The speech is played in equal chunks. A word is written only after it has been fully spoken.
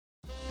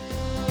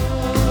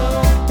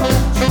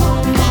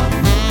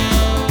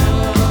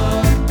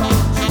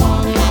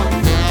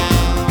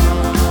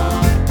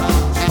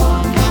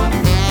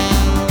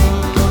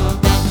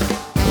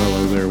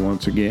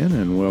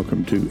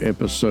welcome to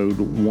episode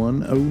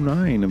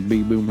 109 of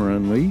Bee Boomer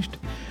Unleashed,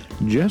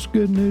 Just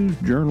Good News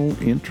Journal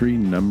entry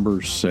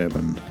number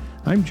 7.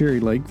 I'm Jerry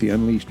Lake, the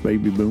Unleashed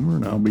Baby Boomer,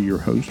 and I'll be your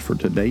host for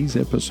today's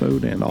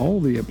episode and all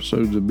the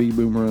episodes of Bee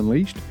Boomer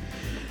Unleashed.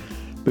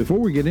 Before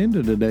we get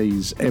into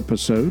today's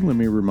episode, let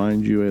me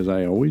remind you, as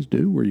I always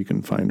do, where you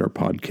can find our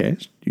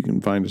podcast. You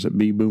can find us at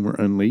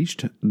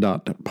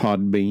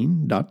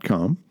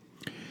beeboomerunleashed.podbean.com.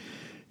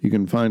 You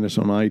can find us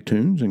on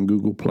iTunes and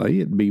Google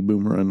Play at Bee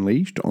Boomer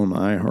Unleashed, on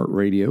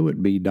iHeartRadio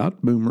at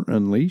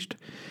b.boomerunleashed.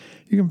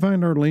 You can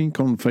find our link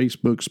on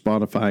Facebook,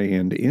 Spotify,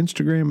 and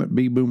Instagram at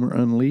Bee Boomer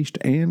Unleashed,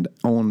 and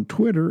on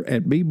Twitter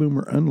at Bee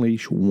Boomer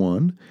Unleashed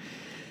 1.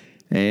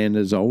 And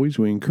as always,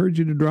 we encourage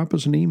you to drop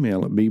us an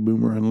email at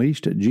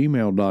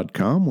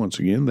beeboomerunleashed@gmail.com. Once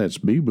again, that's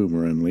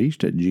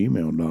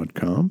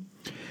beeboomerunleashed@gmail.com.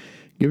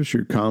 Give us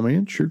your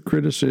comments, your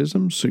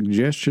criticisms,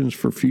 suggestions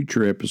for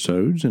future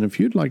episodes, and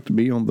if you'd like to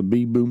be on the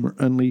Bee Boomer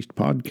Unleashed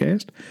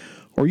podcast,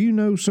 or you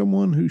know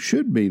someone who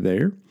should be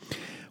there,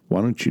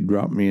 why don't you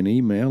drop me an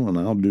email and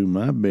I'll do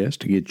my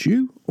best to get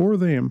you or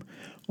them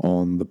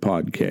on the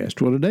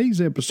podcast. Well,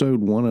 today's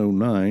episode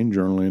 109,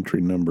 journal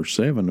entry number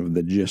 7 of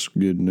the Just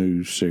Good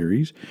News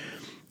series,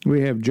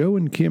 we have Joe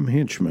and Kim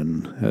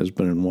Henchman,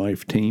 husband and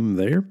wife team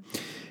there.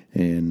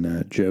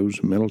 And Joe's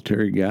a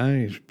military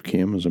guy,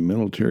 Kim is a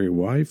military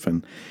wife,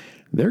 and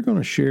they're going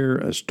to share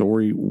a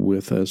story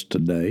with us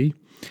today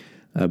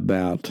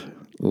about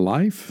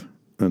life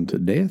unto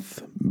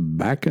death,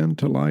 back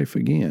unto life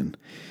again.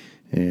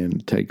 And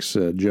it takes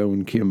Joe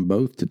and Kim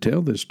both to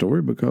tell this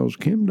story because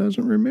Kim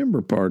doesn't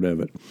remember part of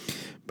it,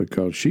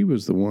 because she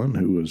was the one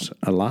who was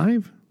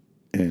alive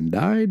and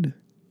died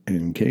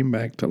and came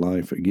back to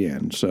life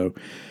again. So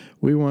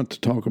we want to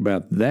talk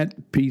about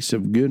that piece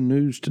of good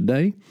news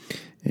today.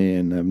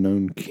 And I've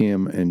known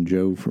Kim and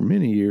Joe for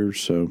many years,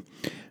 so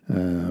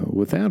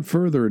without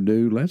further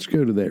ado, let's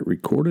go to that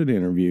recorded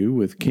interview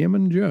with Kim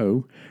and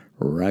Joe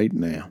right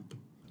now.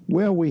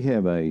 Well, we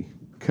have a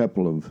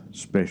couple of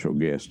special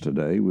guests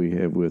today. We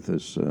have with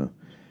us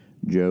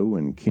Joe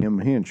and Kim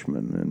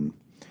Henchman, and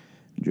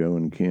Joe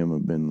and Kim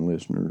have been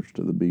listeners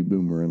to the Bee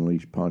Boomer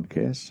Unleashed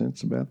podcast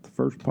since about the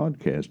first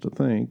podcast, I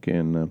think,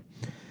 and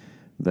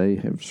they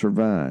have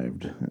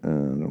survived. I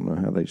don't know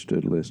how they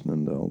stood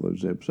listening to all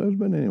those episodes,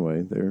 but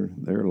anyway, they're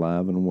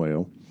alive and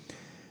well,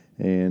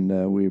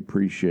 and we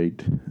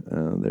appreciate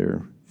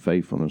their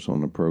faithfulness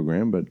on the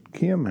program. But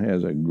Kim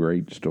has a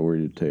great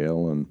story to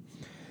tell, and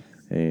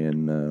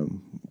in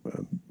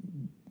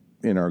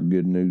our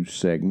good news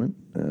segment,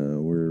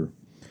 we're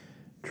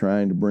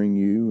trying to bring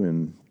you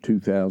in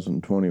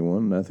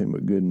 2021 nothing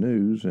but good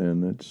news,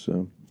 and it's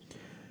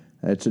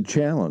a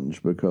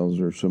challenge because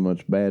there's so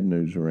much bad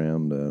news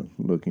around.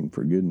 Looking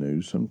for good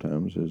news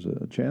sometimes is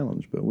a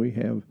challenge, but we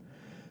have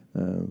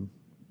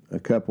a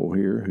couple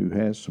here who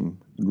has some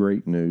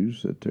great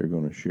news that they're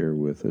going to share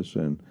with us,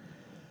 and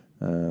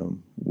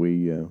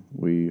we have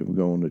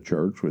gone to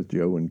church with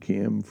Joe and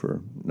Kim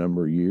for a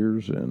number of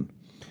years and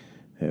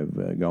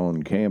have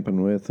gone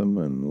camping with them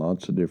and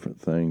lots of different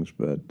things,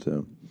 but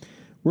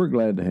we're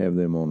glad to have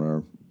them on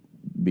our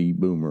Bee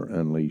Boomer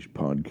Unleashed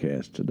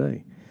podcast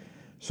today.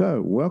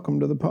 So, welcome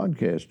to the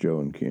podcast, Joe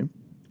and Kim.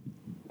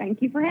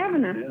 Thank you for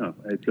having us. Yeah,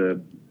 it's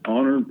an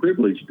honor and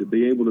privilege to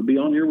be able to be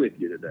on here with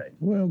you today.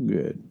 Well,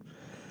 good.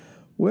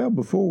 Well,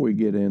 before we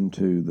get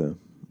into the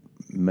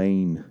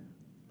main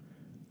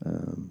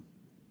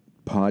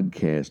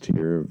podcast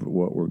here of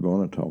what we're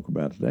going to talk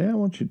about today, I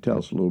want you to tell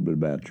us a little bit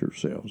about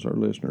yourselves. Our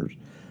listeners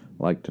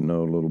like to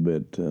know a little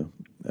bit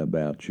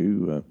about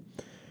you.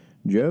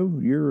 Joe,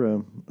 you're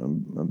a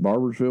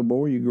Barbersville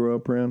boy. You grew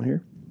up around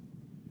here?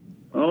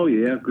 Oh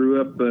yeah, grew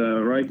up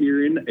right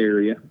here in the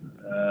area.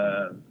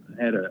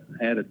 Had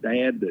a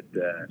dad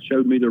that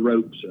showed me the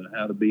ropes on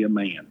how to be a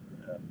man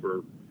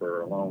for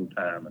a long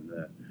time,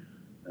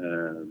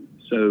 and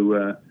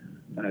so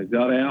I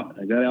got out.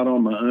 I got out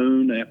on my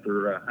own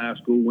after high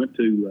school. Went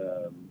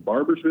to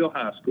Barbersville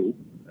High School.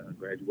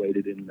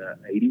 Graduated in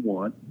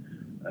 '81.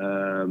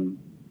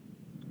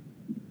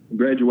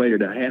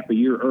 Graduated a half a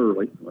year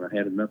early when I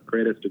had enough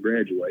credits to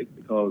graduate,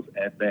 because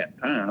at that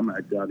time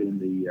I got in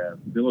the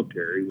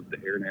military with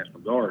the Air National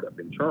Guard up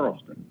in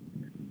Charleston.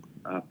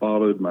 I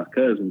followed my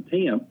cousin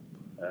Tim,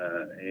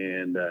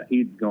 and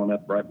he'd gone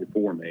up right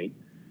before me.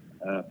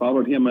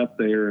 Followed him up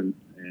there and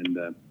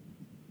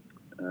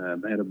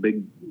had a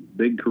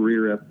big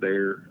career up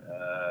there.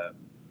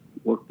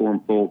 Worked for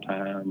him full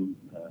time.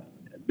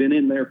 Been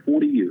in there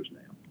 40 years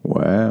now.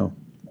 Wow!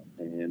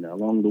 And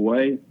along the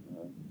way,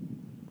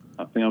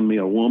 I found me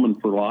a woman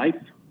for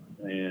life,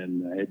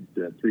 and I had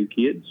 3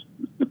 kids,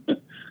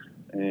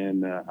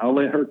 and I'll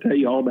let her tell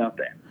you all about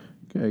that.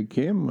 Okay,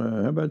 Kim,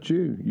 how about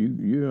you?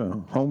 You a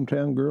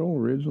hometown girl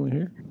originally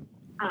here?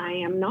 I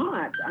am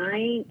not.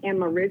 I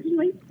am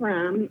originally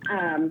from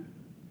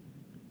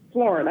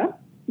Florida,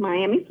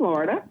 Miami,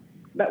 Florida,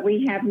 but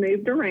we have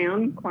moved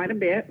around quite a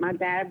bit. My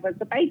dad was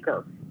a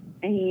baker,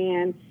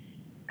 and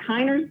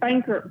Heiner's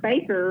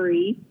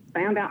Bakery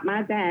found out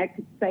my dad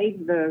could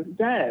save the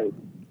dough.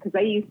 because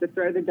they used to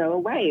throw the dough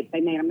away if they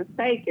made a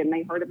mistake, and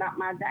they heard about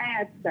my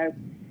dad, so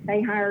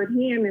they hired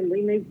him, and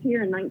we moved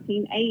here in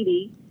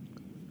 1980,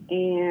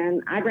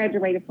 and I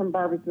graduated from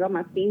Barboursville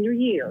my senior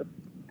year.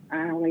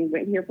 I only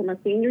went here for my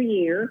senior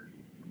year,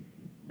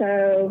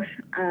 so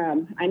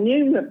I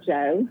knew of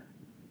Joe,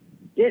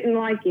 didn't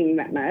like him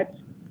that much.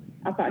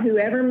 I thought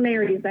whoever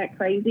marries that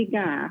crazy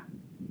guy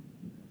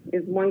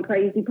is one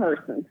crazy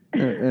person.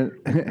 And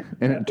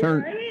it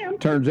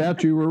turns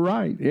out you were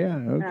right. Yeah,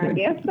 okay. I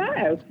guess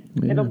so.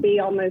 Yeah. It'll be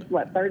almost,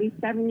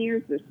 37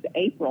 years this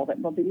April that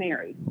we'll be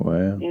married.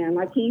 Wow. And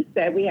like he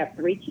said, we have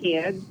 3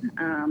 kids,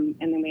 and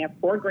then we have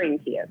 4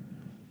 grandkids,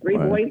 3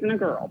 Wow. boys and a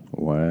girl.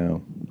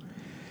 Wow.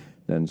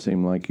 Doesn't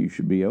seem like you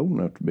should be old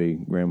enough to be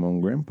grandma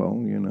and grandpa,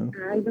 you know.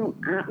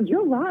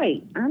 You're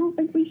right. I don't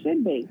think we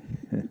should be.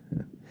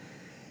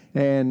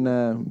 And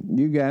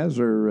you guys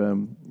are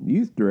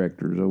youth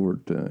directors over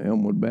at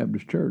Elmwood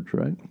Baptist Church,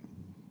 right?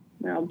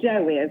 Well,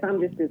 Joe is. I'm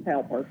just his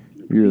helper.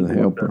 You're the He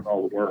helper. does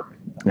all the work.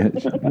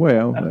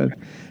 Well,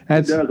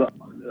 that's He does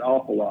an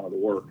awful lot of the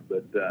work,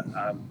 but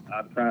I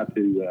try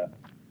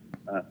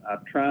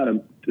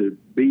to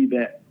be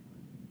that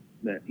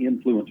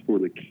influence for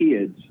the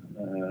kids,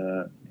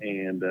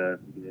 and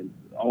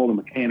all the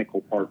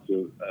mechanical parts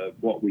of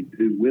what we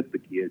do with the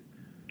kids.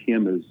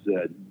 Kim is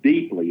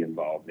deeply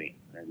involved in,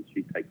 and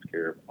she takes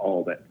care of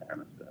all that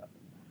kind of stuff.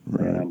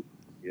 right.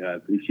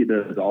 She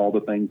does all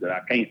the things that I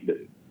can't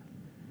do.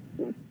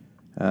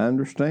 I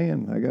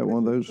understand. I got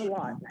one of those. It's a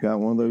lot. Got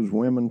one of those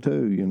women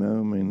too. You know,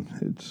 I mean,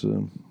 it's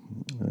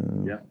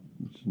Yeah.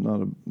 it's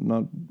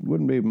not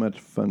wouldn't be much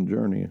fun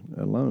journey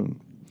alone.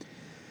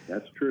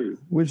 That's true.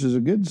 Which is a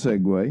good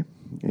segue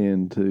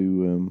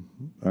into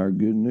our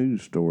good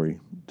news story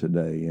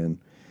today. And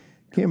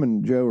Kim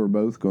and Joe are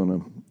both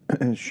going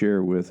to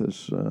share with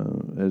us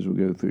as we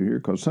go through here,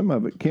 because some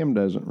of it Kim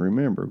doesn't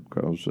remember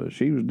because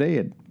she was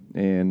dead.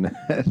 And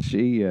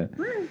she,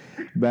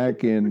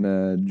 back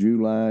in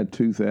July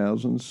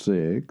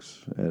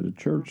 2006, at a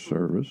church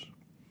service,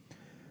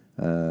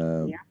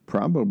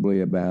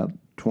 probably about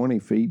 20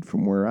 feet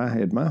from where I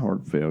had my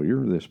heart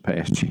failure this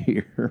past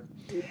year.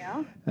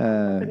 Yeah.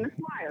 Up in the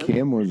choir.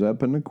 Kim was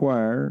up in the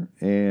choir,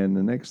 and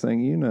the next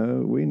thing you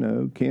know, we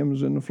know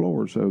Kim's in the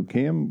floor. So,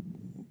 Kim,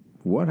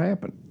 what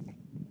happened?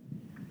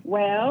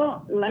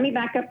 Well, let me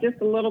back up just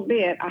a little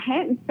bit. I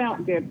hadn't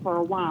felt good for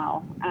a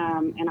while,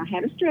 and I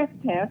had a stress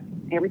test.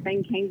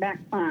 Everything came back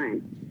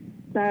fine.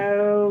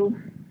 So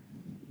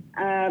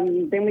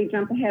then we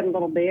jump ahead a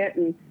little bit,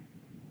 and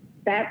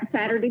that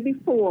Saturday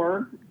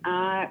before,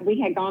 we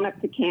had gone up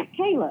to Camp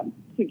Caleb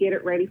to get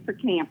it ready for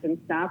camp and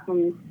stuff.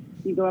 And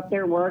you go up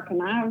there and work,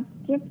 and I was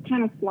just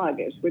kind of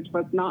sluggish, which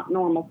was not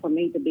normal for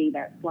me to be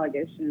that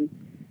sluggish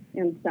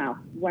and stuff.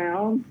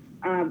 Well,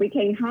 we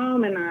came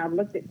home, and I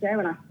looked at Joe,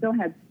 and I still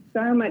had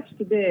so much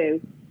to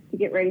do to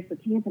get ready for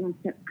camp. And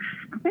I said,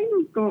 I think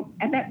I'm going,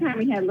 at that time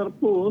we had a little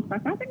pool, so I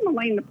thought, I think I'm going to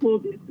lay in the pool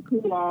just to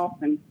cool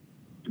off and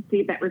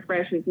see if that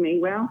refreshes me.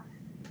 Well,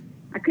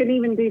 I couldn't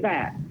even do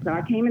that. So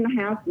I came in the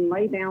house and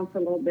lay down for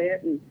a little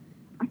bit, and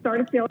I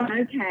started feeling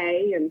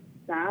okay and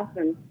stuff.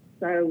 And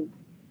so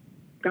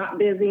got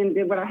busy and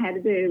did what I had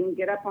to do and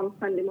get up on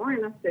Sunday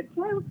morning. I said,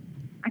 Joe,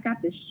 I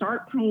got this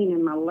sharp pain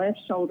in my left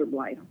shoulder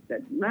blade. I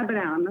said, rub it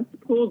out. I must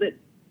have pulled it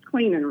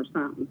cleaning or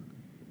something.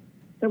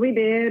 So we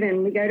did,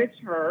 and we go to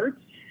church,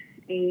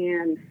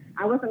 and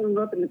I wasn't going to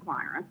go up in the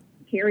choir.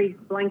 Carrie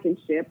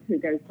Blankenship, who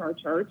goes to our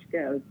church,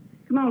 goes,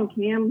 come on,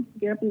 Kim,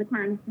 get up in the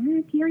choir. And I said,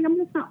 hey, Carrie, I'm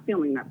just not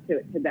feeling up to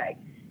it today.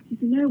 She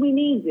said, no, we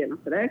need you. And I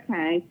said,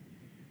 okay.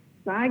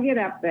 So I get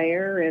up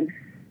there, and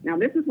now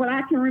this is what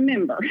I can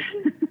remember.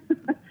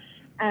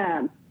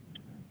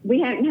 We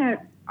hadn't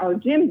had our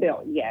gym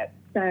built yet.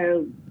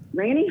 So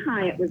Randy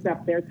Hyatt was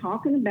up there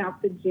talking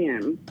about the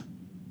gym,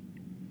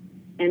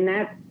 and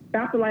that's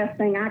about the last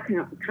thing I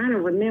kind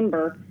of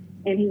remember.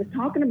 And he was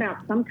talking about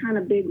some kind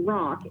of big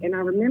rock, and I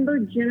remember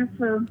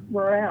Jennifer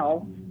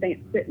Worrell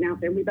sitting out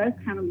there. We both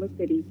kind of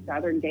looked at each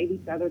other and gave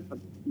each other the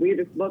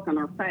weirdest look on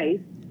our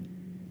face.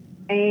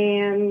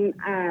 And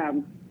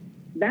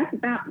that's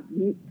about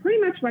pretty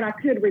much what I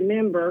could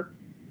remember.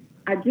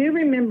 I do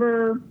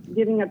remember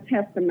giving a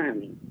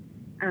testimony.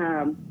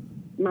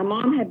 My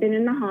mom had been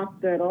in the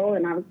hospital,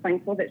 and I was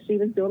thankful that she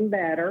was doing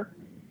better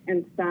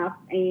and stuff.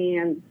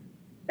 And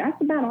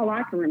that's about all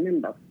I can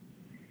remember.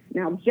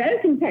 Now, Joe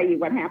can tell you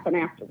what happened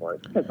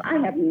afterwards, because I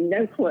have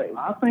no clue.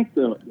 I think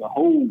the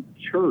whole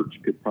church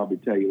could probably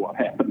tell you what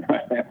happened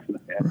right after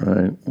that.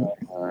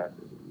 Right.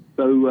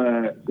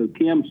 So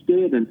Kim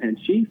stood and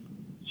she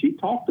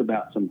talked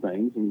about some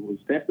things and was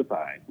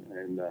testifying,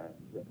 and the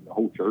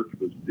whole church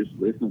was just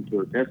listening to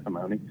her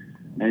testimony.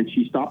 And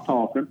she stopped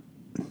talking,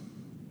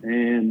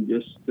 and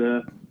just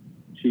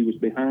she was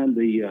behind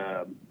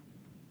the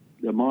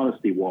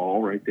modesty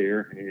wall right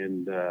there,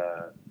 and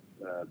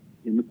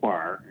in the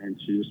choir, and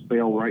she just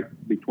fell right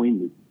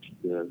between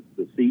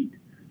the seat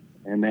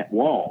and that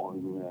wall,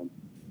 and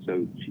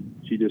so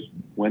she just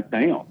went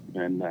down,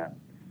 and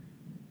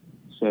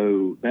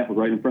so that was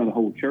right in front of the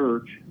whole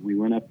church. We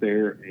went up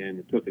there, and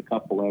it took a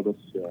couple of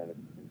us,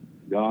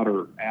 got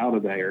her out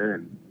of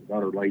there,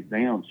 got her laid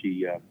down,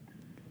 she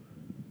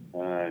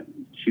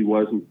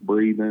wasn't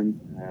breathing.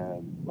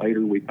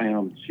 Later, we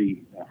found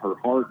her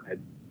heart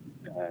had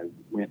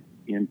went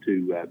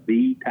into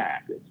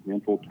VTach, it's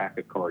ventral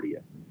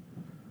tachycardia.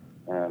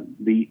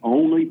 The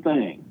only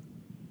thing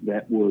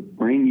that would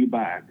bring you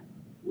back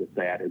with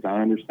that, as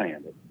I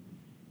understand it,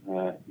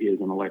 is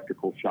an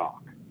electrical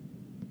shock.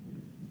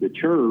 The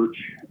church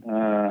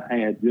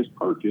had just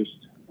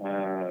purchased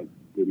the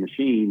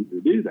machine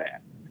to do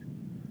that.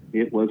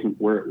 It wasn't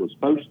where it was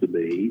supposed to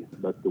be,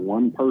 but the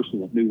one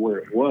person that knew where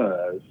it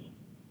was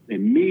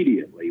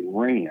immediately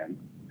ran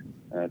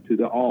to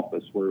the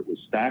office where it was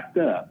stacked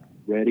up,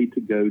 ready to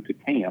go to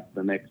camp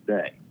the next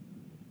day.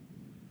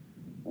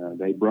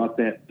 They brought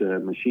that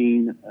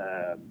machine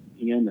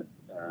in,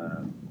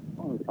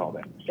 what do we call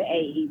that? The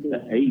AED.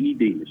 The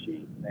AED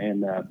machine,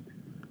 and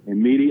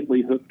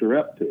immediately hooked her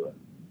up to it.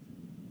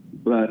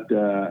 But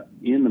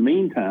in the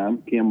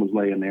meantime, Kim was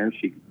laying there.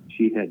 She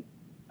had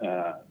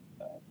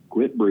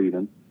quit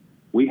breathing.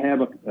 We have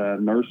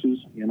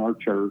nurses in our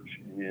church,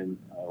 and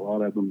a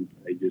lot of them,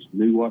 they just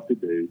knew what to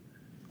do.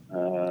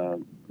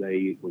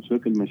 They was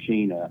hooking the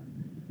machine up,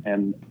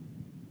 and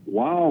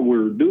while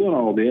we're doing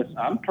all this,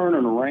 I'm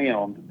turning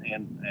around,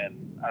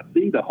 and I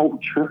see the whole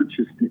church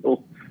is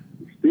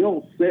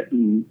still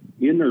sitting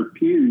in their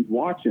pews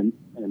watching,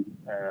 and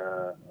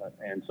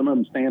some of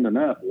them standing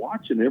up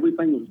watching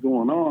everything that was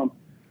going on.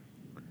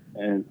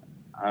 And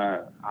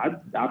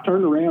I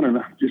turned around and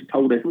I just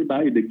told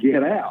everybody to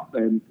get out.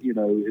 And, it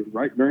was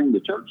right during the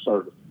church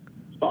service.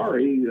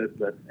 Sorry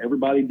that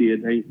everybody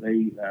did. They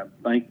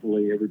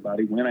thankfully,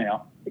 everybody went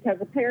out. Because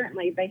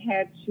apparently they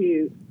had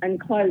to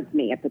unclothe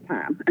me at the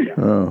time.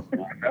 Oh.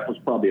 That was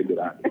probably a good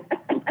idea.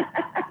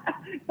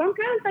 So I'm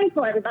kind of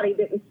thankful everybody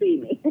didn't see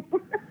me.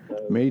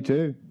 Me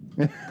too.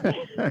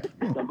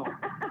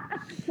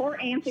 Poor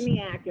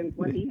Anthony Atkins,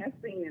 what he has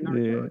seen in our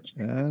church.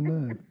 I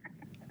know.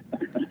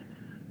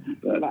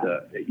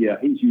 But yeah,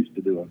 he's used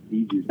to doing.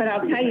 But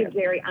I'll tell you,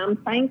 Jerry, I'm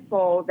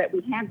thankful that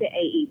we have the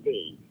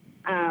AED.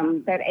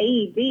 That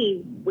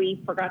AED,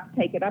 we forgot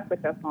to take it up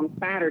with us on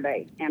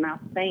Saturday, and I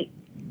think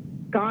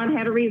God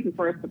had a reason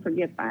for us to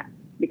forget that,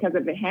 because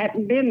if it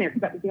hadn't been there,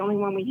 because that was the only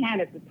one we had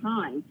at the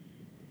time,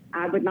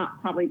 I would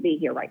not probably be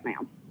here right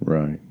now.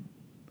 Right.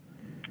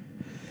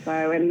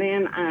 So, and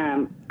then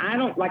I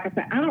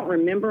don't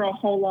remember a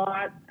whole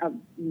lot of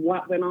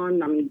what went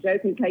on. I mean, Joe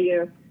can tell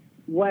you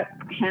what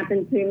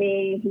happened to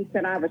me. He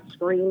said I was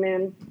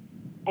screaming,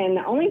 and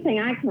the only thing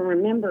I can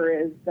remember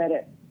is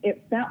that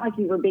it felt like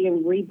you were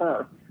being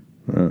rebirthed.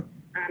 Huh.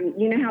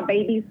 You know how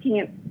babies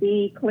can't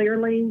see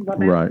clearly? Well,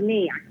 that's Right.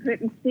 me. I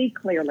couldn't see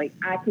clearly.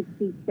 I could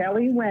see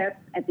silhouettes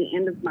at the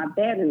end of my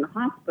bed in the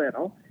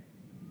hospital,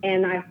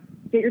 and I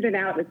figured it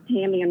out. It was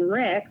Tammy and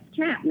Rex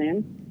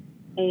Chapman,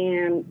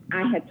 and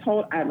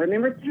I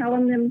remember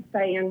telling them,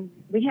 saying,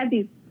 we had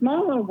these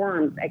small little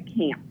worms at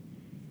camp,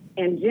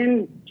 and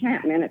Jen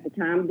Chapman at the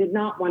time did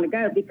not want to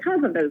go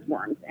because of those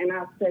worms, and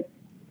I said,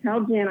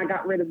 tell Jen I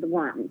got rid of the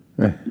worms.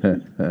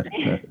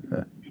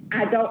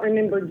 I don't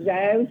remember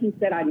Joe. He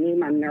said I knew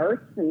my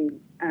nurse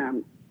and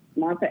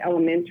Martha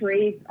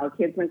Elementary. Our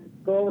kids went to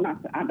school, and I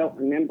said I don't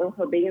remember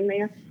her being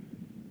there.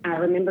 I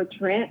remember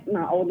Trent,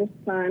 my oldest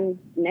son,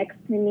 next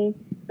to me,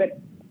 but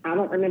I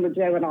don't remember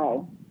Joe at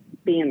all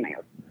being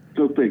there.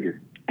 Go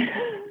figure.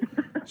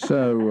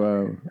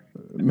 So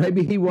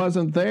maybe he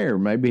wasn't there.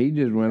 Maybe he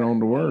just went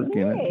on to work.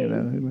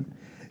 Maybe.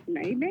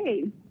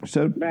 Maybe.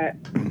 So, But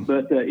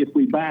if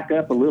we back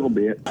up a little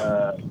bit,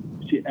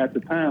 at the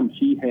time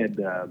she had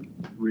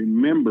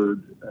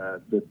remembered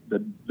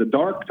the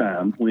dark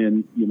time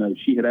when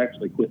she had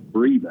actually quit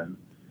breathing.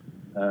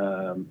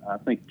 I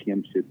think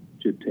Kim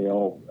should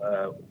tell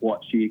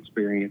what she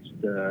experienced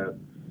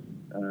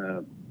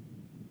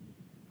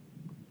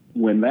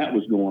when that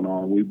was going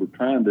on. We were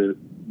trying to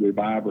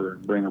revive her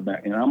and bring her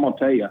back, and I'm gonna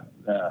tell you,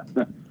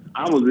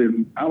 I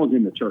was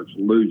in the church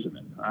losing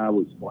it. I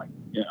was like,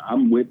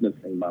 I'm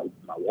witnessing my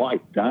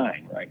wife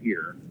dying right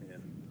here,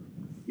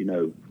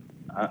 and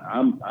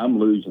I'm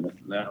losing it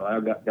now.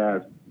 I've got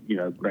guys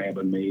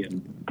grabbing me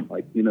and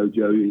like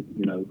Joe,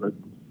 let's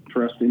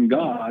trust in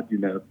God.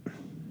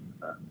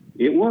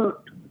 It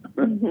worked.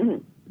 mm-hmm.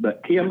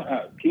 But Kim,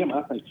 I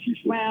think she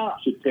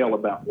should tell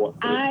about what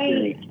her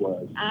experience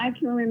was. I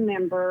can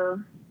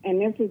remember, and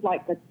this is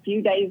like a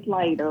few days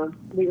later.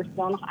 We were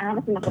still I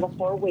was in the hospital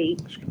for a week,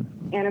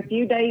 and a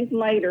few days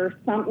later,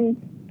 something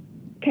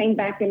came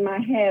back in my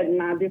head,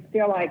 and I just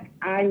feel like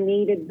I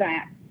needed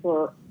that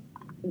for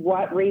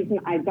what reason,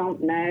 I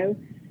don't know.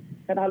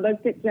 But I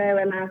looked at Joe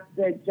and I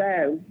said,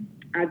 Joe,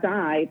 I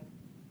died,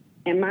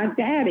 and my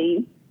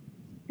daddy,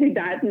 who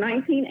died in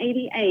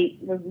 1988,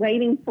 was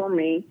waiting for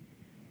me.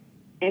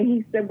 And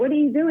he said, what are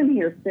you doing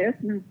here, sis?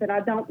 And I said,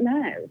 I don't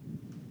know.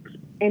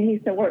 And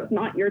he said, well, it's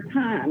not your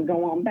time.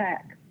 Go on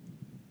back.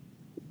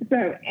 So,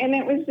 and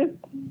it was just,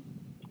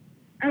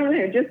 I don't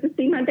know, just to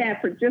see my dad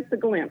for just a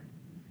glimpse.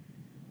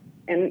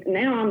 And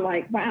now I'm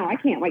like, wow, I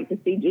can't wait to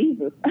see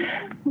Jesus.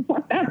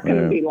 What that's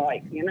going to be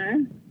like,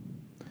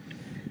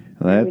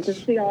 And to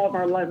see all of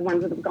our loved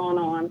ones that have gone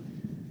on.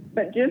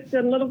 but just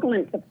a little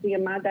glimpse of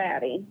seeing my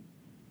daddy,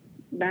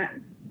 that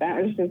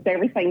was just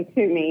everything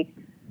to me.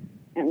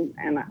 And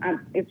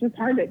it's just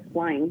hard to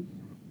explain.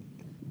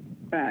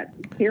 But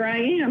here I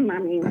am. I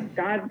mean,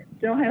 God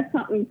still has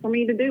something for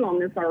me to do on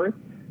this earth.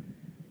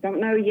 Don't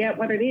know yet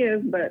what it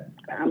is, but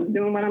I'm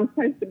doing what I'm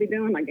supposed to be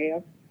doing, I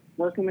guess,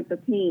 working with the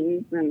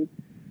teens. And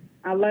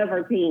I love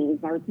our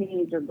teens. Our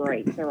teens are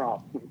great. They're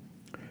awesome.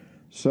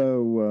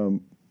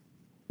 So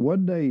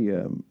what'd they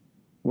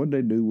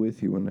do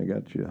with you when they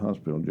got you to the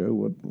hospital, Joe?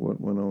 What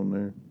went on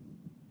there?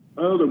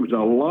 Oh, there was a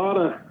lot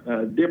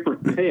of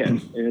different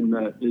tests, and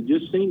it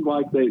just seemed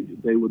like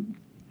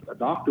a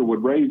doctor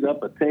would raise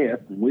up a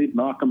test and we'd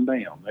knock them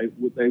down.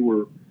 They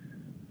were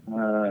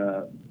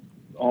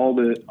all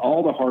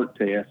the heart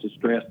tests, the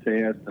stress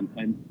tests,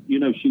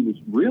 and she was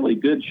really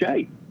good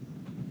shape.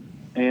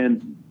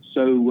 And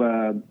so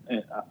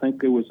I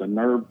think there was a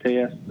nerve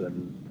test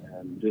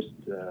and just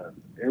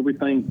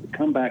everything to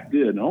come back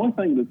good. And the only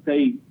thing that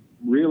they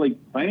really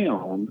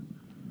found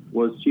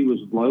was she was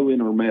low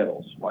in her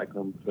metals, like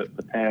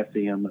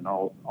potassium and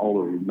all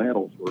her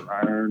metals were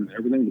iron.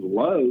 Everything was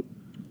low.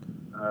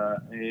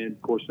 And,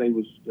 of course, they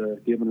was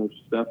giving her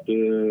stuff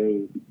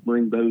to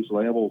bring those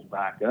levels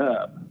back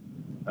up.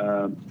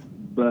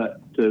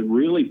 But to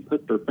really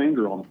put their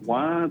finger on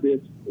why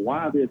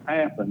this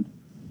happened,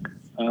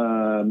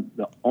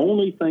 the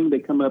only thing they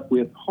come up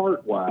with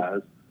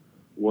heart-wise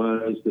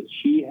was that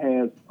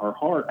her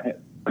heart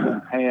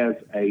has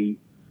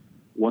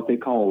what they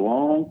call a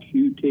long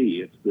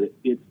QT.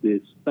 It's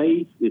the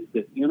space, it's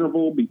the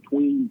interval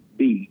between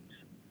beats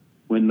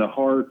when the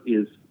heart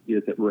is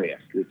at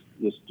rest.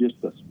 It's just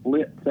a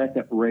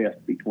split-second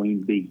rest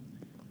between beats.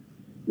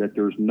 That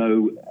there's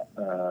no,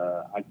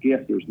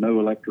 there's no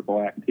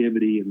electrical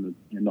activity in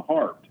the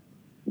heart,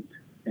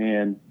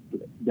 and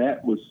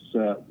that was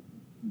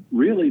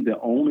really the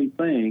only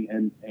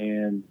thing.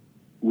 And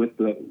with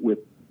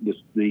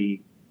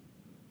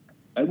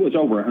it was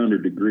over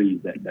 100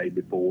 degrees that day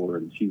before,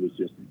 and she was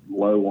just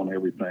low on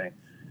everything.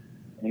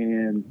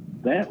 And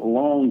that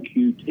long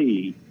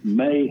QT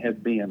may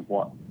have been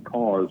what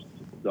caused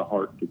the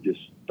heart to just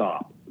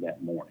stop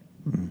that morning.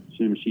 Mm-hmm. As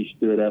soon as she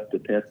stood up to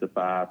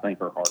testify, I think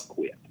her heart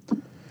quit.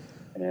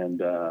 And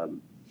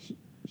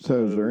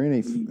so is there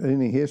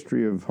any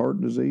history of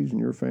heart disease in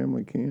your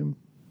family, Kim?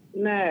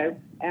 No,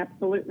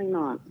 absolutely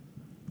not.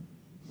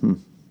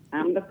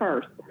 I'm the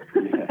first.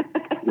 Yeah.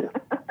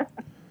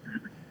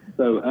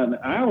 So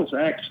I was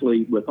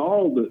actually, with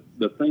all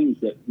the things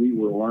that we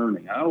were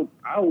learning,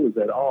 I was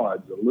at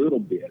odds a little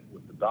bit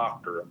with the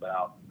doctor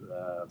about,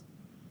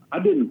 I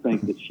didn't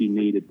think that she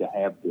needed to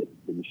have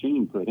the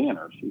machine put in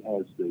her. She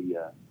has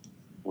the,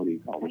 what do you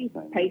call this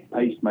thing?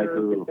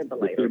 Pacemaker,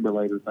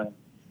 defibrillator thing.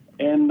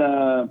 And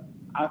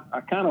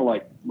I kind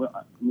of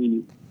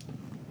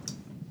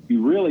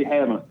you really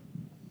haven't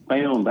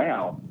found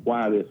out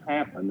why this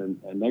happened,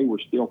 and they were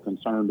still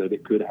concerned that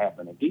it could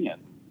happen again.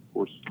 Of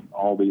course,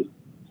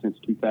 since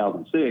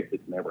 2006,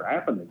 it's never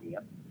happened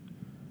again.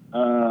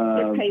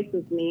 It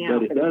paces me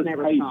out, but it does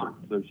never pace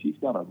stopped. her. So she's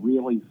got a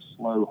really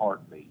slow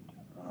heartbeat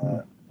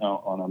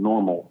on a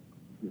normal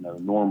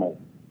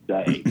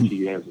day.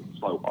 She has a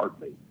slow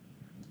heartbeat,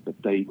 but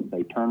they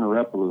turn her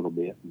up a little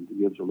bit and it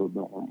gives her a little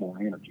bit more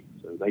energy.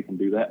 So they can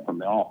do that from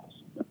the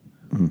office.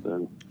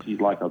 So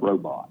she's like a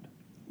robot.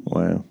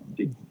 Wow,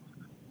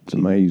 it's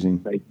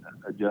amazing. They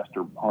adjust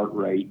her heart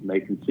rate, and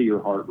they can see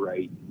her heart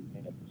rate.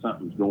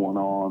 Something's going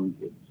on,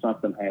 if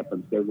something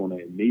happens, they're going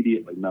to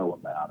immediately know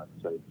about it.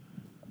 So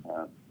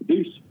I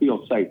do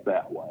feel safe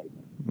that way.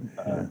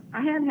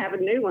 I had to have a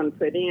new one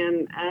put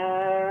in,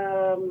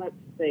 let's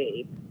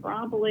see,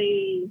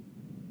 probably,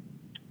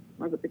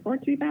 was it before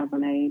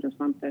 2008 or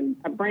something?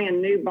 A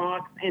brand new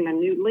box and a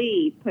new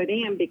lead put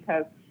in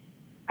because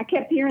I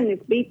kept hearing this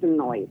beeping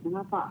noise. And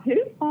I thought,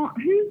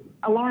 whose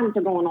alarms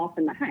are going off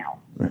in the house?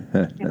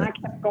 And I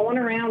kept going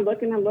around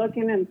looking.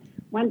 And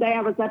one day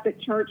I was up at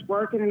church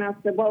working, and I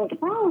said, well,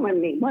 what's wrong with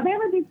me?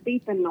 Whatever this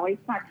beeping noise.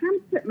 So I kind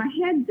of put my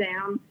head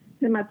down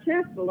to my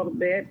chest a little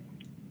bit,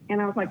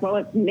 and I was like, well,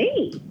 it's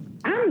me.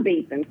 I'm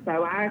beeping.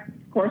 So I,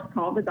 of course,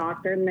 called the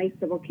doctor, and they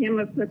said, well, Kim,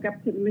 let's hook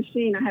up to the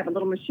machine. I have a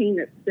little machine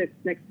that sits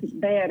next to the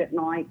bed at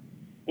night,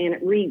 and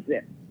it reads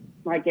it,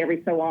 like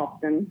every so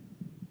often.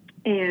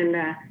 And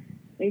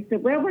they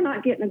said, well, we're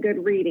not getting a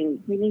good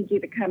reading. We need you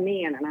to come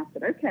in. And I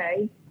said,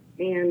 okay.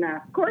 And,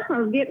 of course, I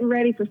was getting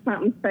ready for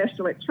something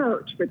special at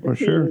church with the teens.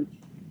 Sure.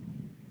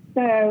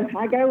 So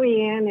I go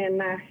in, and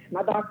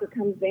my doctor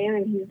comes in,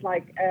 and he's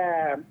like,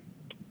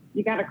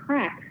 you got a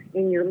crack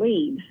in your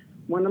lead.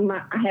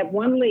 I have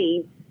one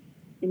lead,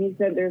 and he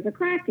said, there's a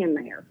crack in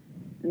there.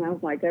 And I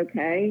was like,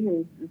 okay.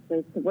 And I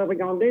said, so what are we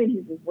going to do?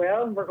 He says,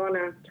 well, we're going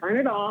to turn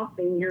it off,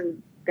 and you're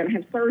going to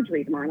have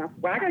surgery tomorrow. And I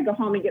said, well, I got to go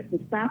home and get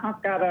some stuff.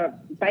 I've got a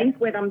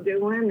banquet I'm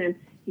doing. And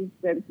he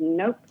said,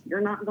 nope,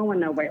 you're not going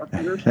nowhere.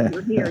 You're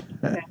here.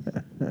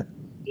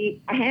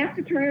 I have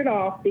to turn it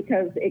off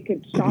because it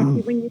could shock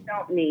you when you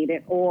don't need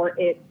it, or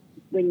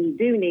when you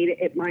do need it,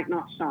 it might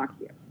not shock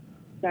you.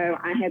 So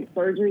I had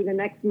surgery the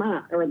next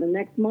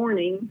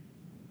morning,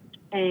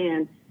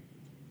 and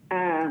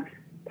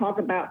talk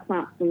about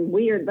something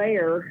weird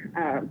there.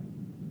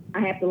 I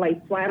have to lay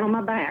flat on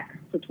my back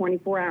for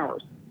 24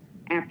 hours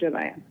after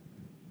that.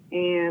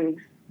 And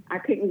I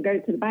couldn't go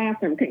to the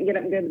bathroom, couldn't get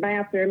up and go to the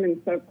bathroom.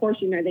 And so, of course,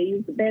 they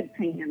use the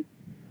bedpan.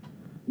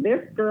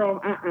 This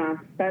girl,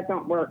 that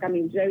don't work. I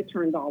mean, Joe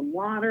turned on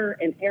water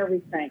and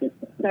everything.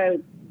 So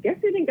guess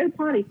who didn't go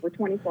potty for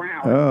 24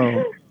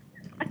 hours?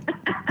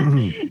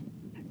 Oh.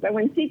 So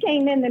when she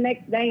came in the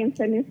next day and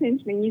said, Miss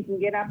Hinchman, you can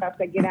get up, I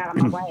said, get out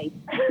of my way.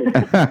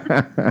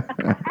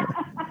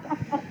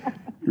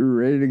 You were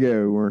ready to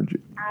go, weren't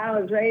you? I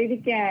was ready to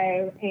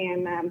go.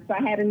 And so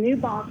I had a new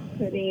box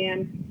put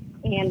in,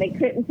 and they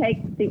couldn't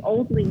take the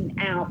old lead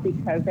out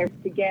because they're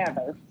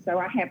together. So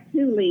I have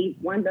 2 leads.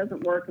 One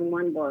doesn't work and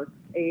one works.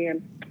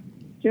 And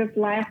just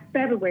last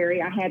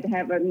February, I had to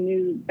have a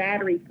new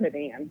battery put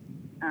in.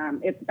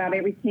 It's about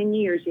every 10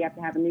 years you have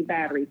to have a new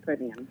battery put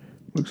in.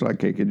 Looks like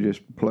they could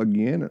just plug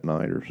you in at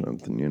night or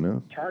something,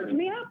 Charge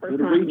me up or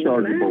Put a something.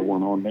 rechargeable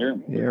one on there.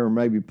 Yeah, or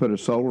maybe put a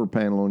solar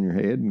panel on your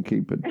head and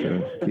keep it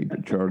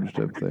charged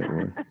up that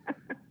way.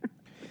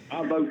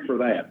 I'll vote for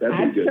that. That'd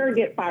I'd be good. sure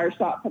get fire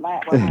shot for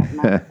that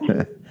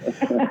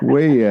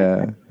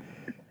one.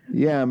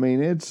 Yeah, I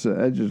mean, it's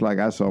just like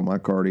I saw my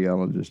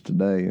cardiologist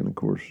today, and of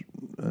course,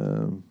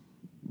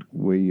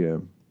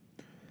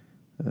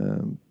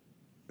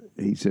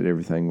 he said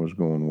everything was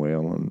going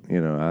well, and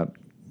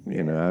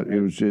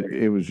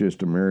it was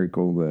just a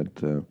miracle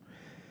that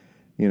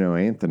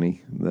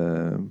Anthony,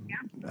 the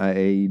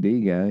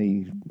AED guy,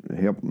 he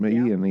helped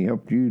me and he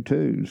helped you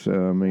too. So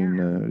I mean,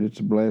 it's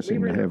a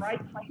blessing We were to in have the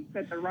right place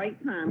at the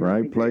right time.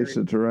 right place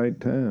at the right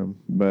time.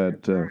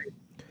 But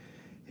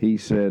he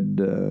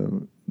said,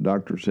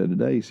 doctor said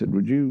today, he said,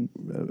 would you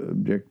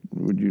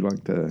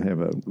like to have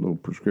a little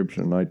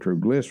prescription of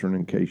nitroglycerin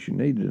in case you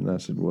need it? And I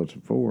said, what's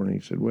it for? And he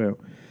said, well,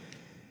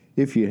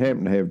 if you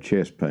happen to have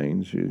chest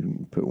pains, you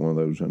can put one of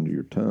those under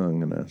your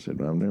tongue. And I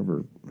said, I've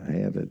never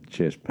had a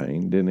chest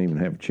pain. Didn't even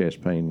have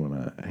chest pain when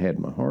I had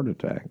my heart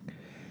attack.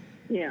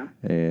 Yeah.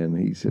 And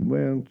he said,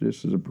 well,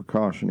 just as a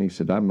precaution, he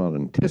said, I'm not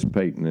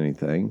anticipating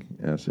anything.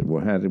 I said,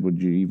 well,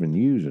 would you even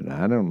use it?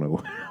 I don't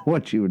know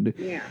what you would do.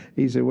 Yeah.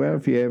 He said, well,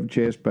 if you have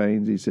chest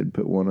pains, he said,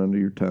 put one under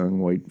your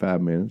tongue, wait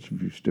 5 minutes.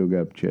 If you've still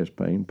got chest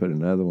pain, put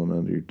another one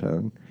under your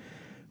tongue.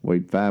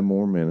 Wait 5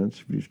 more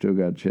minutes. If you've still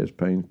got chest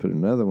pains, put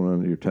another one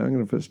under your tongue.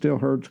 And if it still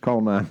hurts,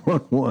 call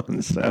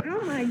 911. So,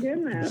 Oh, my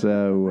goodness.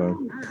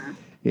 So,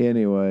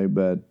 anyway,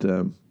 but,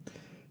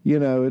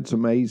 it's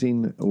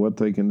amazing what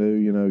they can do.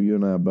 You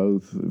and I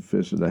both, if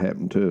this had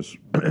happened to us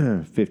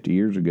 50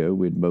 years ago,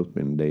 we'd both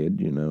been dead,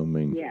 I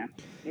mean. Yeah,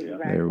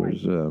 exactly.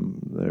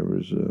 There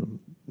was,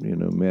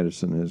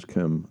 medicine has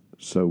come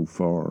so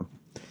far.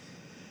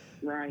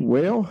 Right.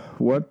 Well,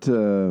 what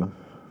do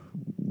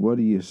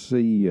you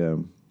see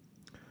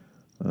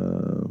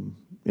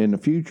in the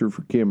future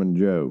for Kim and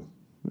Joe?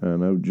 I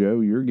know,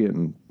 Joe, you're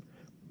getting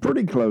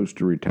pretty close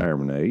to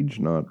retirement age.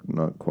 Not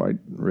quite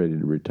ready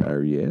to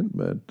retire yet,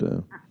 but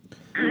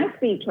I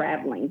see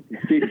traveling.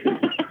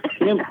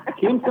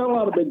 Kim's got a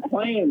lot of big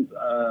plans.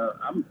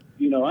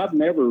 I've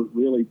never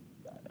really.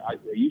 I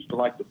used to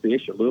like to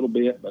fish a little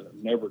bit, but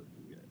never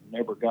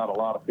got a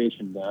lot of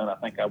fishing done. I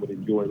think I would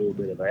enjoy a little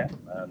bit of that.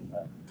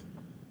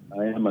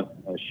 I am a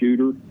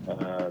shooter.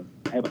 I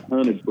haven't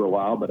hunted for a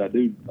while, but I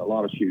do a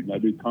lot of shooting. I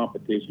do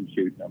competition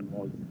shooting. I'm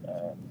going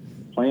to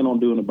plan on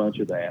doing a bunch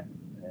of that,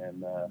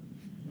 and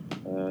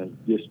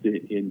just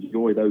to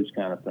enjoy those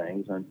kind of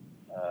things. And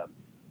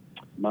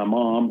my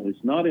mom is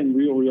not in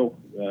real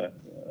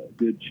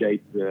good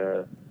shape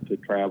to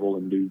travel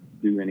and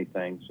do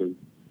anything. So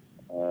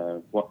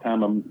what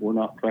time we're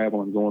not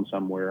traveling, going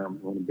somewhere, I'm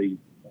going to be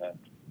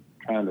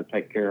trying to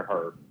take care of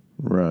her.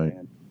 Right.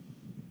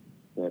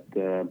 But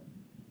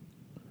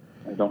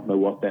I don't know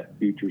what that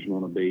future's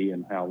going to be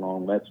and how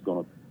long that's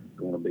going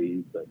to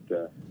be. But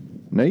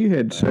now you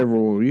had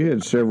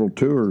several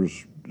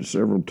tours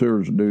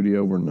of duty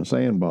over in the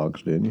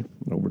Sandbox, didn't you?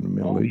 Over in the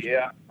Middle East.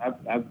 Yeah,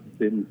 I've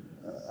been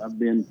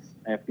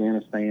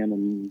Afghanistan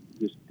and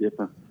just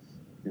different,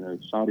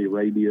 Saudi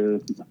Arabia,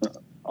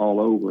 all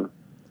over.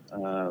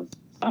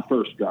 I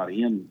first got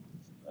in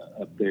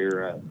up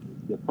there.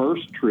 The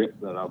first trip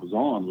that I was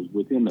on was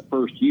within the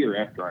first year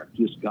after I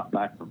just got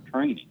back from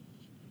training,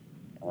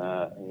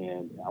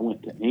 and I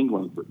went to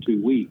England for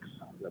 2 weeks.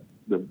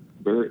 That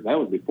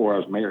was before I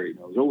was married.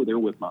 I was over there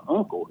with my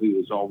uncle, who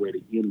was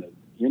already in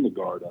the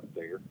Guard up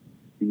there.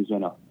 He was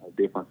in a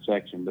different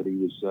section, but he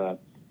was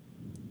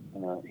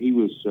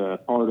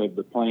part of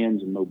the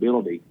plans and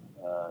mobility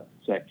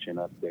section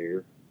up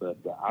there. But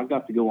I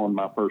got to go on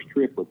my first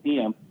trip with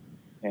him,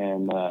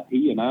 and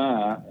he and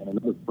I and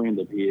another friend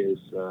of his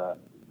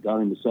got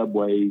in the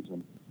subways,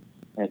 and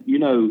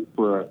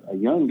for a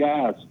young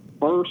guy's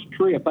first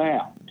trip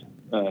out,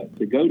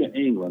 to go to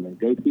England and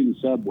go through the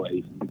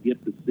subways and to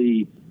get to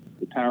see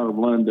the Tower of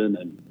London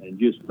and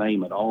just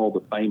name it, all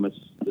the famous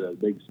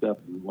big stuff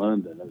in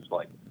London. It was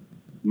like,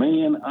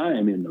 man, I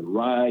am in the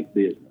right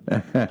business.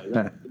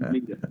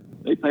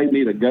 They paid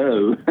me to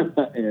go.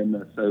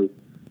 And so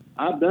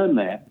I've done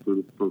that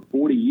for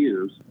 40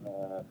 years.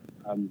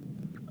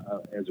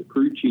 as a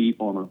crew chief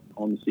on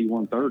the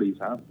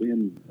C-130s, I've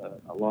been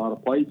a lot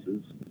of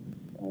places.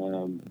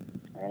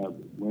 I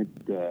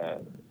went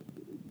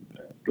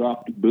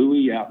dropped a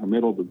buoy out in the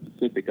middle of the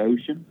Pacific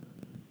Ocean.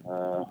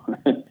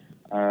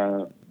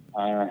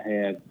 I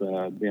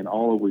have been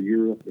all over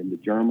Europe, been to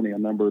Germany a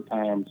number of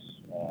times.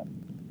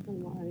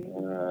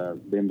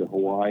 Been to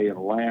Hawaii and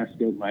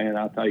Alaska. Man,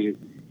 I'll tell you,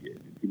 if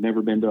you've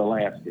never been to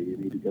Alaska, you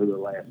need to go to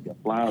Alaska.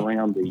 Fly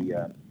around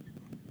the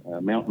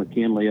Mount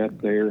McKinley up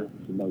there.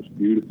 It's the most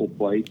beautiful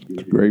place.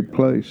 Great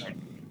place.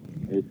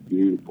 It's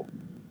beautiful.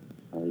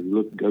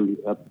 Go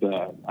up.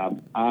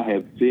 I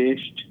have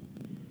fished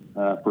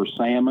for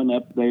salmon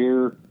up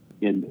there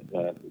in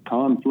the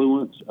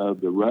confluence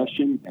of the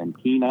Russian and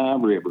Kenai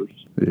rivers.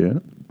 Yeah.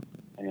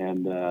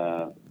 And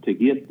to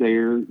get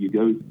there, you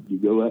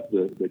go up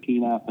the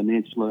Kenai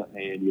Peninsula,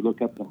 and you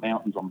look up the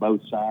mountains on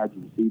both sides,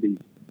 and you see these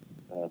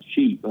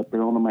sheep up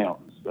there on the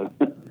mountains. So,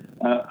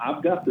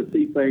 I've got to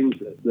see things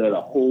that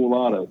a whole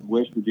lot of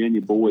West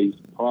Virginia boys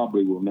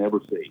probably will never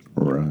see.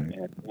 Right.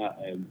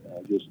 And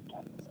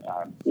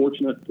I'm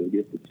fortunate to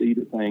get to see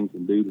the things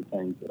and do the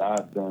things that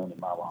I've done in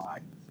my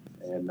life.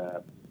 And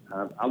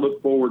I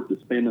look forward to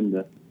spending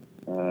this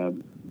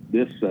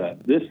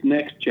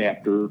next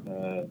chapter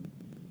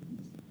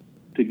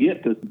to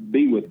get to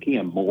be with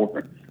Kim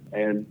more,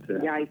 and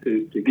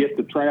to get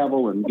to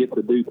travel and get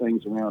to do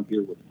things around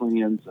here with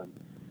friends and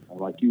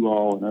like you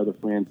all and other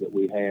friends that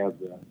we have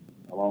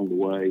along the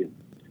way,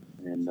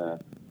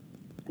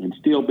 and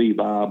still be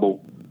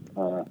viable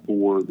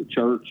for the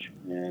church.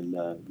 And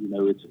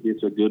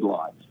it's a good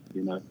life.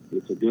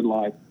 It's a good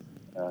life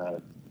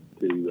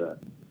to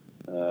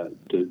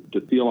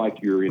feel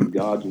like you're in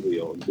God's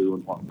will and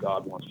doing what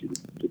God wants you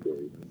to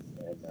do.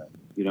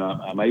 And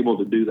I'm able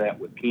to do that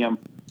with Kim.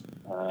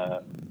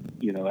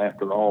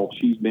 After all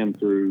she's been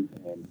through,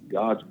 and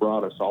God's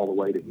brought us all the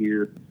way to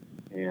here,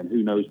 and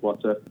who knows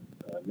what's up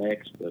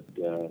next, but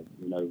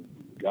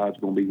God's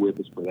going to be with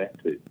us for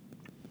that too.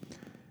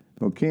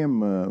 Well,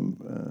 Kim,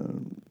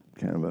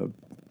 kind of a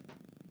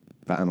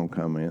final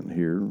comment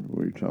here.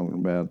 We're talking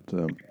about,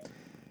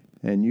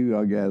 and you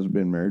guys have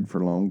been married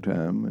for a long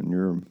time, and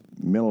you're a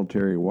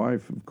military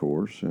wife, of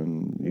course,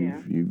 and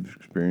you've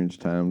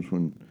experienced times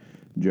when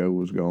Joe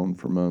was gone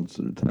for months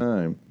at a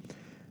time.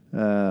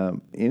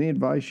 Any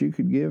advice you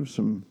could give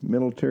some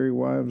military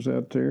wives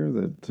out there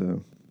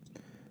that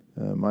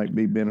might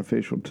be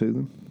beneficial to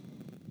them?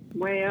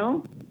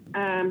 Well,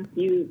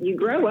 you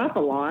grow up a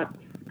lot.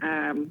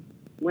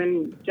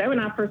 When Joe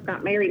and I first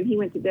got married and he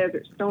went to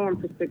Desert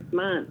Storm for 6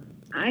 months,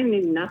 I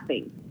knew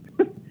nothing.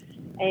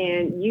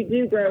 And you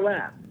do grow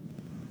up.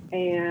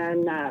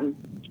 And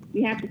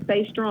you have to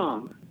stay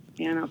strong.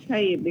 And I'll tell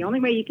you, the only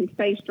way you can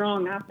stay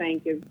strong, I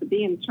think, is to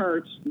be in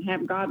church and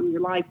have God in your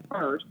life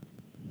first.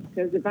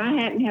 Because if I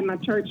hadn't had my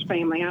church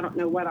family, I don't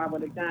know what I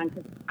would have done.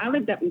 Because I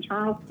lived up in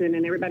Charleston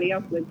and everybody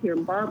else lived here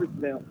in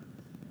Barboursville.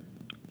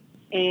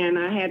 And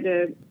I had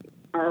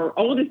our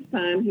oldest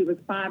son, who was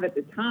 5 at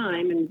the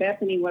time, and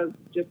Bethany was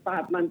just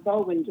 5 months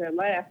old when Joe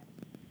left,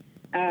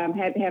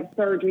 had to have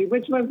surgery,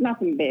 which was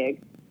nothing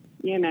big.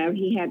 He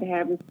had to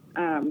have his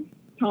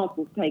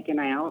tonsils taken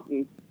out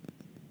and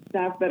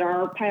stuff. But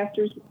our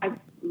pastor's wife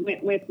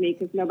went with me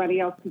because nobody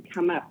else could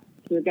come up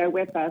to go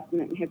with us,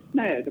 and it had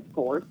snowed, of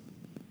course.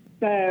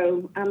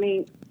 So,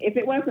 if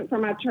it wasn't for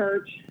my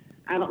church,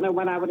 I don't know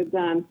what I would have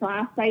done. So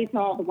I say to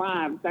all the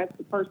wives, that's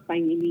the first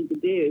thing you need to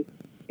do,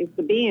 is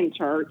to be in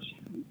church,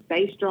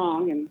 stay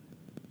strong, and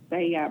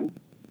stay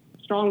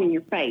strong in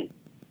your faith,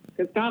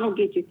 because God will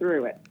get you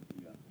through it.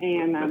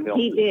 And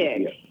He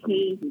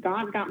did.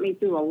 God got me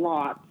through a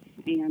lot.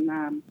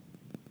 And,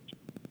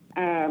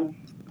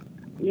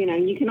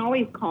 you can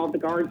always call the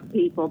Guards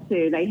people,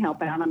 too. They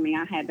help out.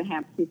 I had to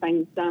have some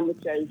things done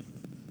with Joe's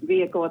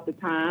vehicle at the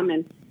time,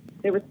 and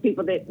there was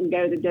people that can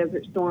go to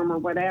Desert Storm or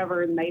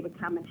whatever, and they would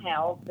come and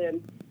help.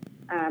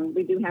 And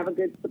we do have a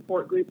good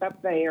support group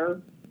up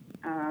there.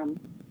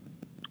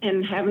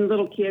 And having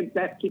little kids,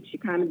 that keeps you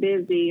kind of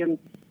busy. And,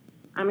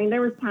 there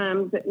was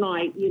times at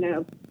night,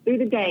 through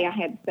the day I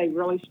had to stay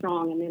really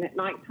strong. And then at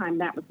nighttime,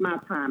 that was my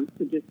time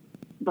to just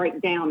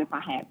break down if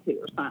I had to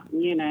or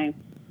something,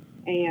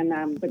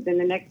 And but then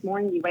the next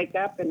morning you wake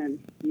up and then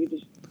you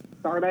just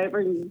start over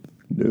and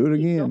do it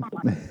again.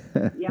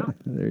 Yeah.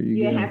 There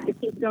you go. You have to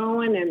keep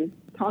going and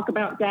talk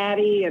about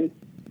Daddy, and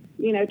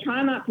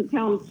try not to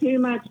tell them too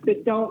much,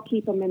 but don't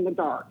keep them in the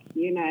dark.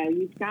 You've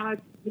got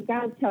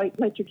to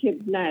let your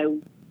kids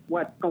know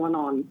what's going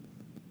on,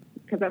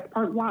 because that's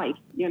part of life.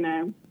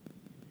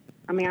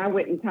 I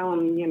wouldn't tell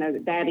them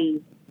that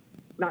Daddy's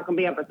not going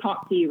to be able to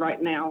talk to you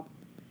right now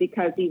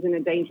because he's in a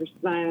dangerous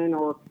zone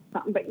or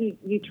something, but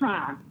you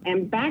try.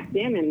 And back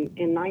then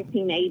in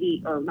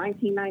 1980 or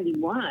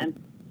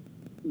 1991,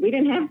 we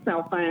didn't have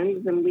cell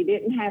phones and we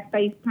didn't have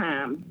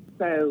FaceTime.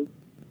 So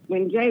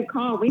when Joe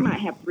called, we might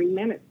have 3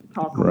 minutes to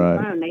talk on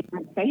the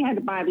phone. They had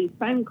to buy these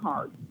phone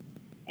cards,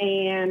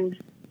 and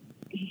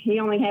he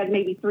only had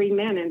maybe 3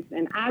 minutes.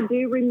 And I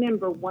do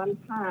remember one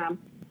time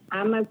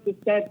I must have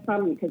said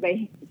something because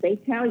they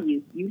tell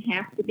you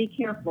have to be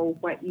careful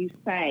what you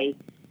say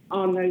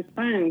on those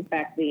phones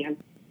back then.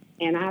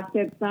 And I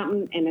said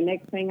something, and the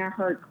next thing I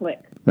heard, click.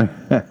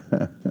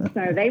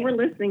 So they were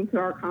listening to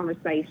our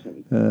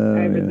conversations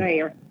over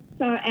there.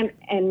 So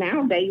and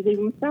nowadays,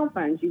 even with cell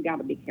phones, you got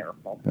to be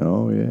careful.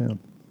 Oh yeah.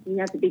 You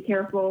have to be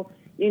careful.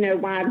 You know,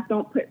 wives,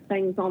 don't put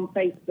things on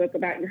Facebook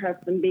about your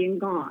husband being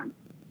gone.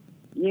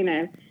 You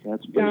know,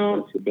 that's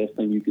the best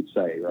thing you could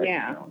say, right?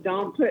 Yeah, now.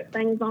 Don't put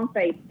things on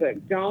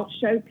Facebook. Don't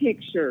show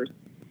pictures.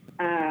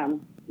 You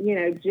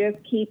know,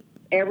 just keep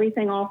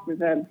everything off of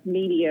the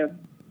media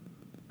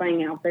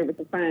thing out there with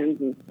the phones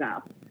and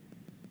stuff.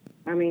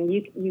 I mean,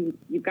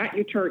 you got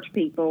your church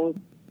people.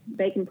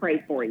 They can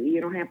pray for you.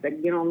 You don't have to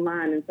get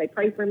online and say,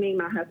 "Pray for me,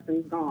 my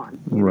husband's gone."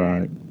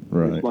 Right.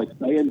 It's like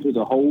saying to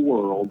the whole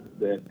world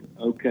that,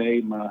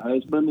 okay, my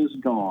husband is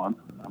gone.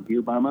 I'm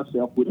here by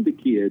myself with the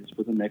kids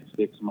for the next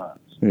 6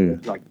 months. Yeah.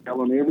 It's like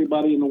telling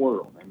everybody in the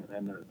world, and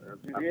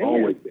I've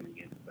always been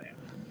against that.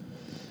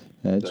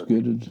 That's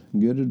good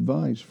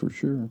advice for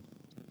sure.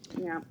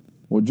 Yeah.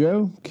 Well,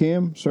 Joe,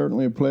 Kim,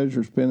 certainly a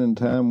pleasure spending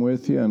time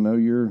with you. I know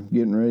you're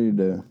getting ready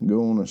to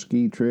go on a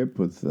ski trip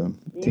with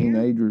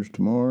teenagers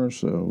tomorrow,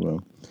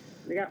 so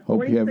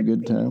hope you have a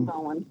good time.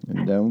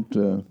 And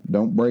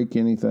don't break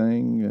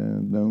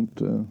anything.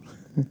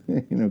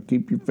 Don't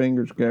keep your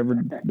fingers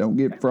covered. Don't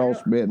get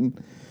frostbitten.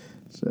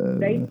 So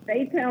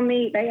they tell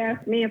me, they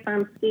ask me if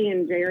I'm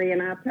skiing, Jerry,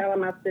 and I tell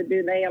them, I said,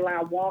 do they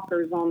allow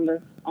walkers on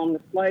the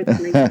slopes?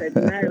 And they said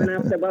no, and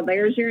I said, well,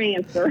 there's your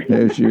answer.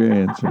 There's your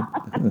answer.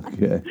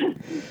 Okay.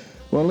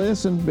 Well,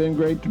 listen, been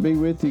great to be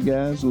with you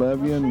guys.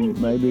 Love you,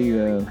 and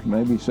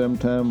maybe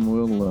sometime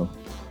we'll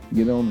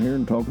get on here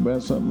and talk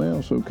about something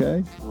else.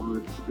 Okay. Well,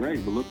 it's great.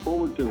 We look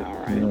forward to it.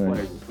 All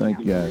right. Thank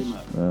you, guys.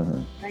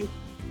 Thank you.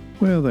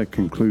 Well, that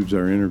concludes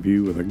our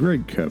interview with a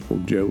great couple,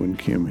 Joe and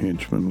Kim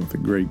Henchman, with a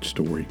great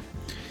story.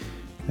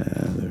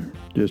 They're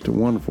just a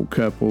wonderful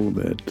couple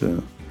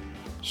that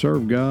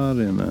serve God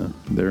in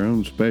their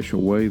own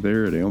special way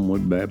there at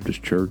Elmwood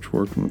Baptist Church,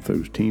 working with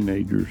those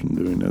teenagers and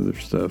doing other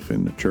stuff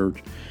in the church.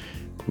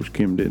 Of course,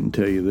 Kim didn't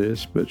tell you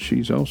this, but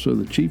she's also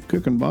the chief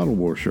cook and bottle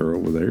washer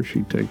over there.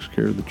 She takes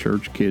care of the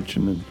church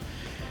kitchen and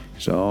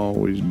is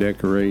always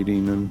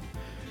decorating and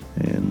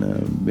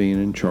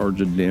being in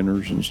charge of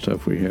dinners and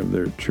stuff we have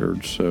there at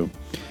church. So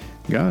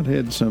God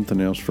had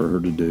something else for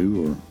her to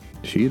do, or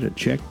she'd have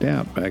checked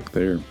out back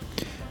there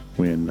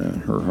when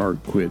her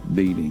heart quit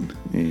beating.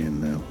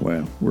 And,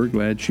 we're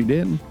glad she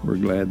didn't. We're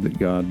glad that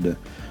God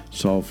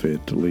saw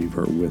fit to leave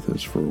her with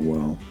us for a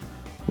while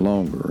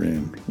longer.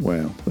 And,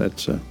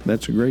 that's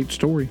a great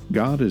story.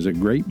 God is a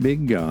great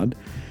big God.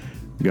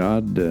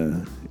 God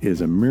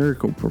is a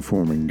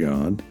miracle-performing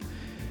God.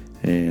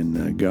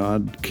 And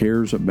God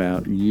cares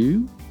about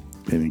you,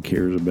 and He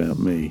cares about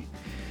me.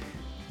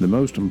 The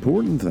most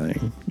important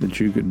thing that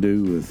you could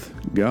do with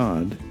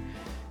God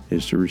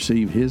is to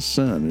receive His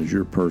Son as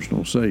your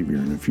personal Savior.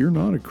 And if you're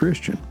not a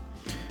Christian,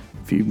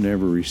 if you've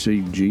never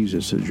received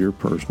Jesus as your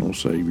personal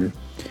Savior,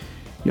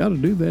 you ought to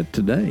do that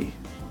today.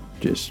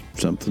 Just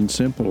something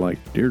simple like,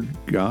 dear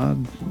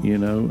God,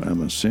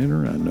 I'm a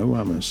sinner. I know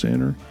I'm a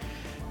sinner.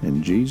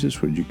 And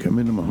Jesus, would you come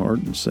into my heart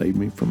and save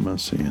me from my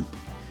sin?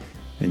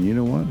 And you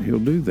know what? He'll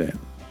do that.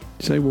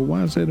 You say, well,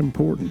 why is that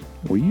important?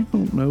 Well, you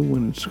don't know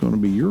when it's going to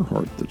be your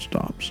heart that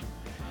stops.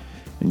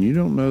 And you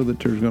don't know that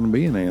there's going to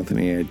be an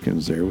Anthony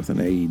Adkins there with an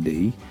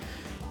AED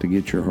to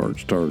get your heart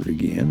started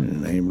again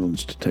and an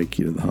ambulance to take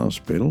you to the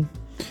hospital.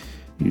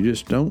 You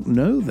just don't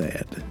know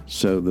that.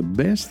 So the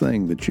best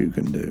thing that you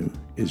can do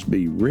is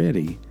be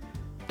ready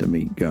to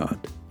meet God.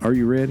 Are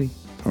you ready?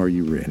 Are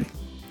you ready?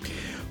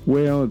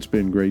 Well, it's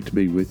been great to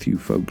be with you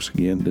folks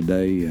again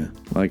today.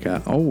 Like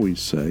I always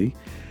say,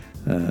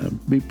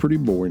 be pretty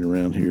boring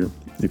around here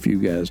if you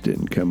guys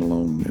didn't come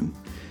along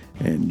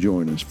and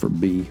join us for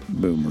Be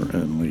Boomer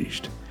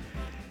Unleashed.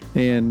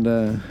 And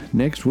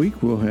next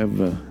week we'll have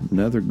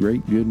another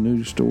great good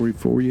news story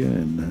for you,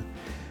 and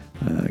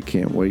I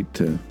can't wait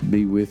to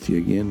be with you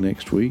again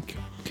next week.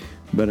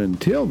 But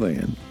until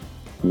then,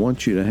 I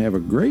want you to have a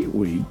great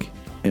week,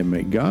 and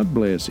may God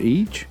bless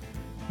each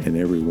and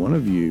every one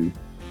of you.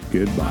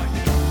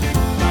 Goodbye.